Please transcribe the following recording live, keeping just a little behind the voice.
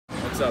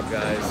What's up,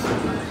 guys?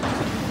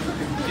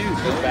 Dude,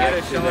 we're back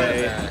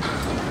today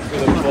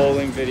with a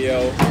bowling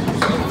video.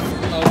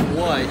 Of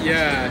what?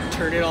 Yeah,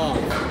 turn it off.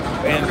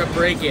 I'm gonna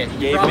break it.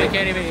 You probably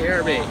can't even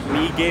hear me.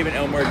 Me, Gabe, and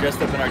Elmore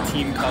dressed up in our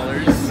team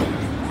colors.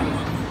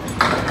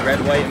 Red,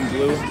 white, and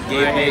blue.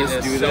 Gabe made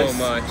us do this so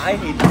much. I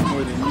hate this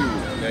more than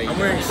you. I'm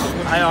wearing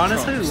I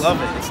honestly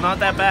love it. It's not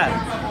that bad.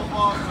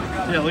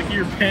 Yeah, look at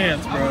your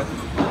pants, bro.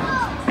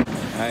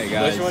 Alright,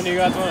 guys. Which one do you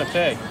guys want to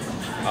pick?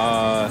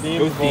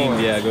 Go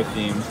themed, yeah, go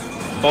themed.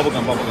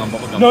 Bubblegum, bubblegum,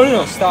 bubblegum.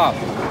 No, stop.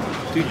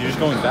 Dude, you're just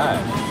going back.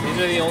 These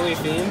are the only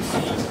themes?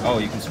 Oh,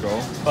 you can scroll.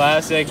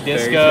 Classic,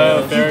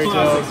 disco, fairy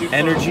tales.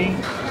 Energy.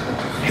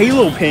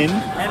 Halo pin.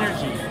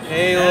 Energy.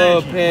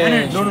 Halo pin.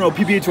 Energy. No,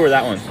 PBA Tour,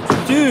 that one.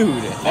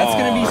 Dude, that's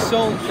gonna be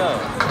so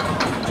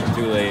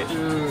Too late.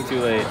 Dude.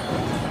 Too late.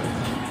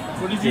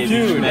 What did you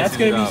Dude, do? that's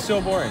gonna be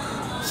so boring.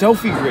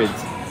 Selfie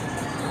grids.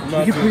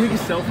 You can take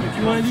a selfie if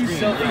You wanna do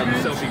selfie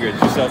grids? Selfie grids.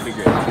 Do selfie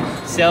grids.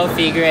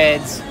 Selfie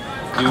grids.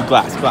 Do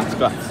glass.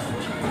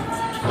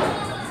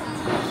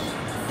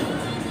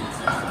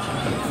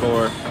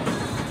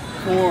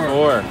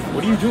 4.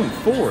 What are you doing?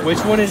 4.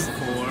 Which one is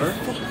 4.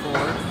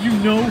 You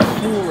know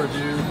 4,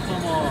 dude.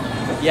 Come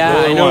on. Yeah,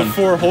 Lower I know one.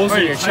 4 holes in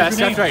Alright, your type chest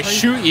your name, after I type-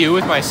 shoot you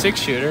with my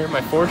 6-shooter,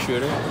 my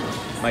 4-shooter.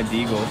 My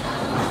deagle.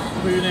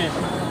 Put your name.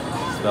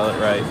 Spell it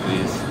right,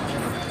 please.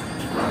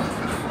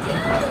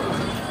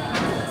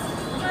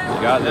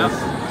 You got this.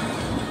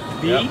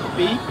 B, Yep.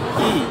 B,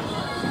 E.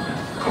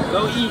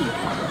 Go E.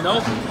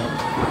 Nope.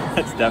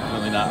 That's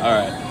definitely not. All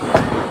right.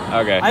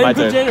 Okay. I my didn't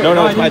put turn. gender. No,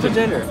 I it's my didn't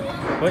turn. put gender.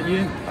 What you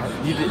didn't?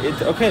 You did.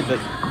 It's okay.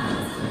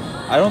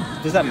 I don't.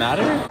 Does that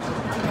matter?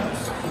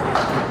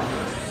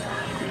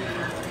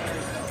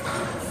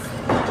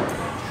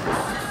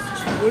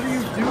 What are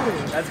you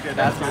doing? That's good.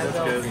 That's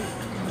good.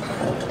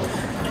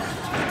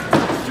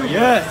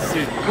 Yes,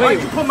 dude.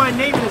 Wait, you put my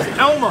name in as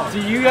Elmo. Do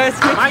you guys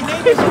get My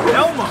name is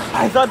Elmo.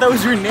 I thought that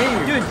was your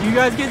name. Dude, do you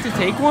guys get to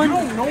take one? You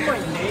don't know my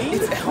name?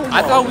 It's Elmo.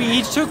 I thought we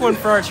each took one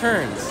for our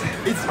turns.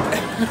 It's.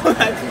 No,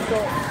 that's just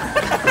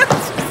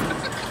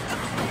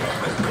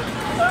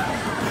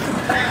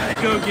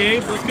Let's go,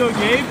 Gabe. Let's go,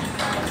 Gabe.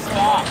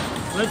 Stop.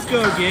 Let's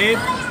go, Gabe.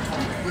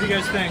 What do you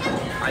guys think?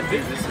 I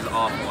think this is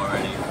awful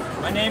already.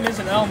 My name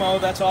isn't Elmo.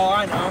 That's all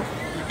I know.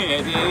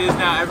 It is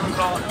now. Everyone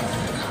call it.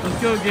 Let's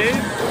go, Gabe.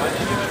 Why did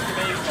you give us the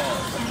baby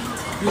calls?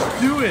 Just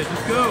do it.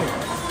 Let's go.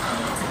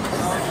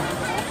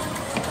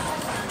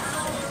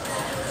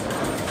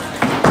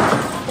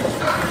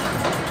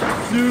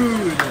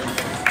 Dude.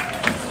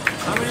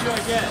 How many do I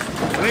get?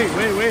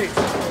 Wait.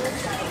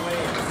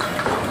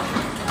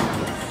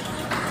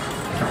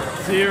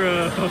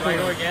 0. Do I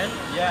go again?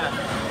 Yeah.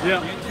 Yeah.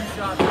 You get 2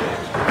 shots. 2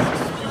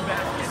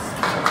 baskets.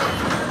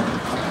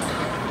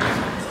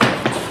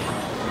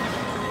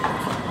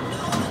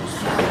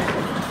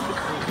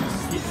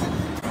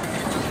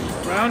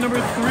 Round number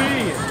 3.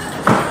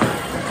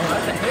 Oh,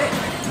 that's a hit.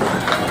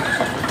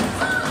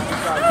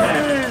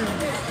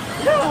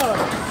 Yeah.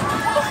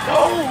 Let's go.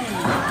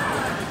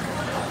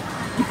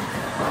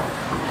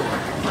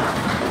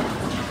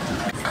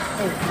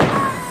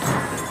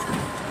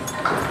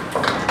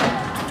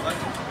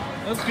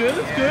 That's good.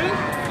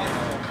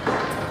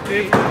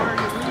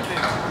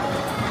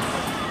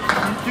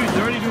 Dude,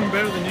 they're already doing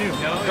better than you.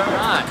 No, they're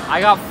not. I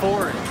got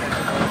 4.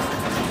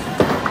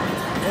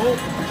 Oh,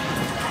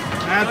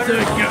 that's a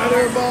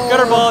gutter ball.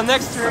 Gutter ball,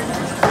 next turn. Dude,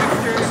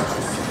 you're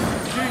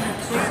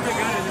putting the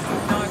gutter. This is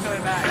not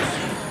coming back.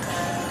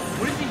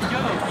 Where did he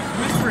go? He's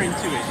whispering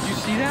to it. Did you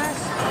see that?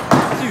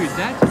 Dude,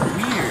 that's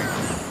weird.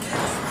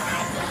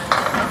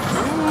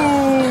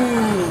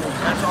 Ooh.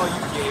 That's all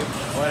you gave.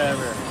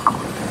 Whatever.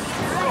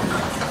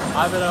 I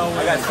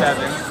got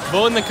 7.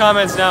 Vote in the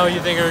comments now who you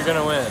think are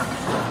gonna win.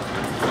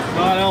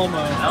 Not Elmo.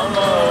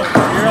 Elmo,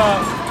 you're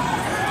up.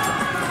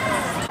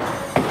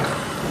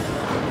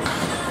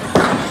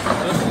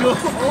 Let's go.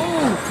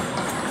 Oh.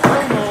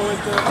 Elmo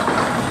with the.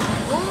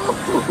 Oh.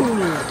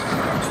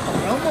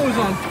 Elmo's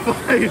on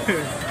fire.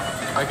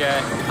 Okay,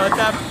 cut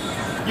that.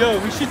 Yo,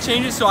 we should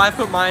change it so I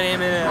put my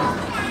name in it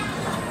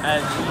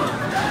as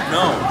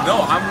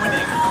No, I'm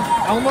winning.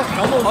 Elmo's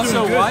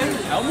Also, doing good. why?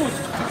 Elmo's at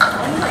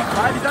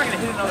 5. He's not gonna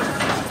hit another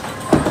pitch.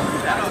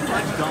 That was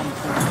like dumb.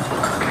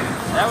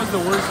 That was the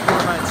worst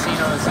form I'd seen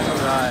on a single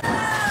guy.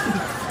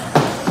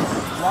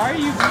 Why are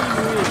you being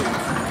weird?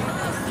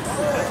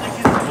 That's like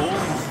his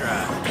bowling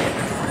strap.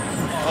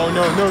 Oh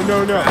no.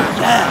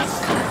 Yes!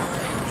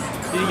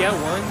 Did he get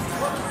one?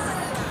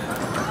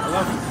 I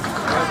love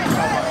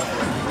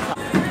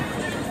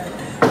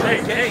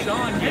Hey,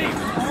 Sean, Gabe,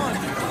 come on.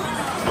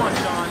 Come on,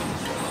 Sean.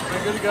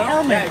 You're good to go?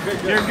 Yeah, good.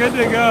 You're good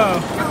to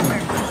go.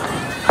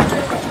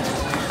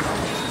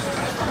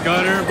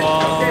 Gutter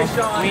ball. Okay,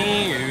 Sean.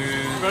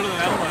 Better than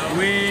Elmo.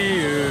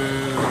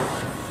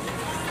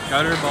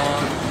 Gutter ball.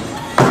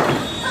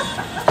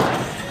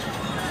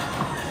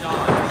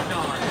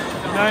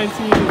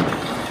 19.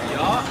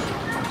 Yeah.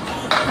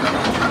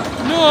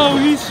 No,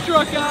 he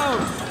struck out.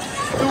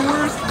 The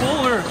worst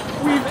bowler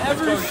we've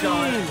ever go, seen.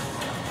 Sean.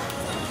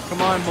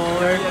 Come on,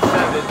 bowler. He has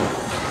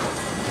 7.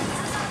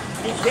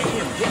 Get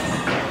him.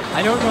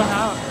 I don't know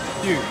how.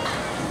 Dude.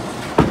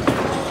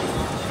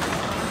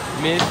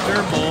 Mr.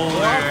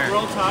 Bowler. We're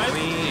all tied? Give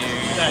me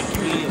that.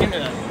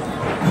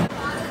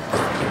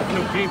 Yo,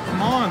 Gabe,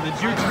 come on.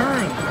 It's your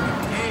turn.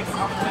 Gabe,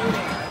 I'm waiting.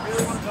 I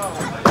really want to go.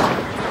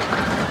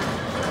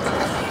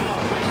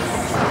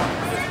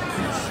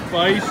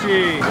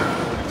 Spicy.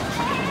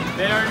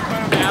 They already put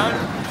him down?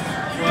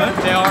 What?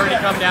 They already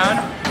come down?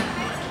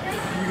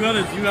 You got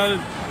a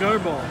gutter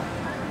ball.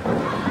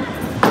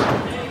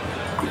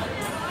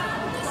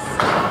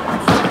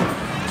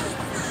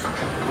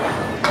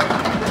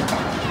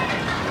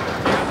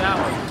 That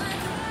one.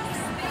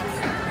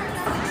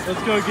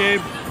 Let's go,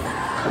 Gabe.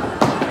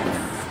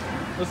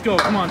 Let's go.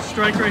 Come on,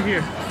 strike right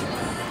here.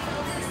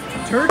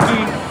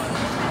 Turkey.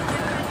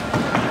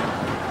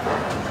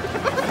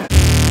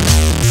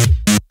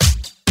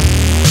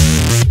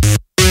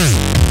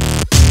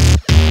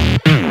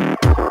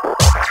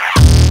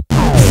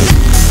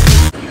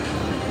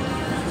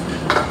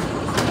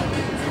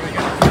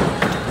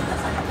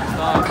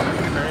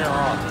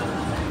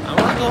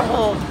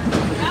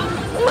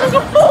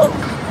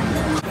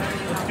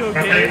 Let's go,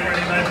 Gabe.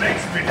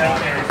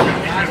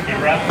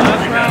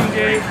 Last round,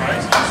 Gabe.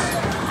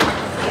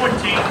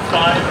 14,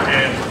 5,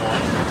 and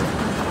 1.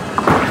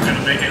 You're going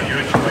to make it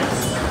your choice.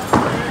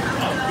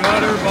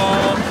 Gutter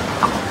ball.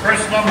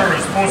 First number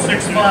is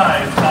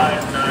 465,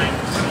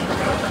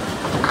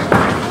 59.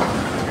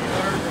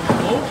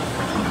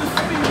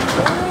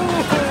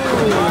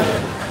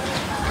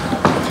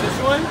 This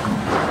one?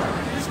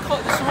 This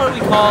is what we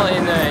call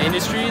in the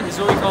industry, this is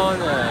what we call in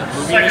the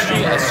movie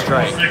industry a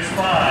strike.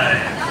 465,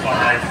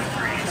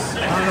 536.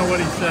 I don't know what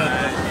he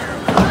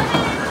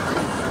said.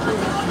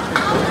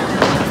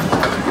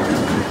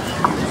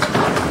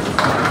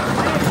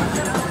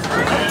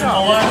 And the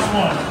last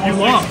one,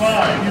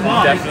 465. You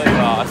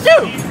lost.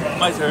 Definitely lost.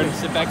 My turn.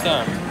 Sit back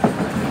down.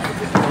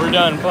 We're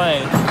done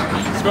playing.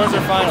 Scores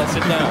are final.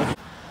 Sit down.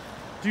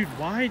 Dude,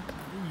 why?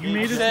 You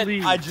made us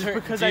leave. Just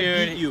because I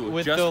beat you.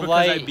 With Just the because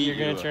light, I beat you're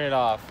gonna you. turn it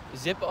off.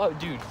 Zip up,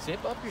 dude.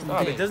 Zip up your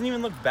Stop, thing. it doesn't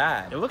even look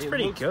bad. It looks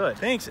pretty good.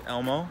 Thanks,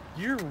 Elmo.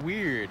 You're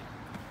weird.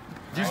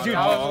 Just That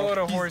was a load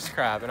of horse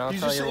crap, and I'll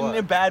He's tell just you in what.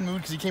 a bad mood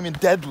because he came in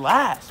dead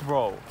last,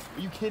 bro. Are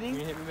you kidding?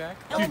 You hit me back?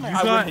 Dude, you I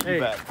got, would hit hey,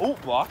 you back. Oh,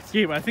 blocked.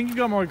 Gabe, I think you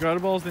got more gutter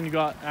balls than you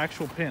got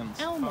actual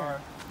pins. Elmer.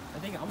 I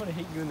think I'm gonna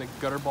hit you in the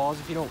gutter balls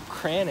if you don't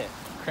cram it.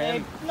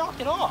 Cram. Knock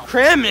it off.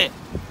 Cram it.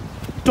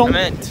 Don't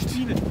I meant.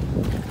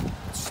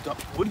 Stop.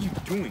 What are you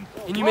doing?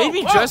 And you made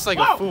me dress like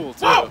a fool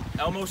too.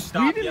 Elmo,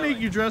 stop We didn't yelling. make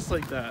you dress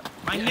like that.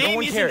 My Yeah, name no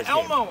one isn't cares,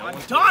 Elmo. Gabe. I'm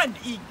done.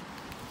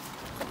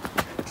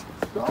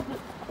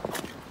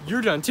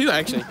 You're done too,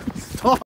 actually.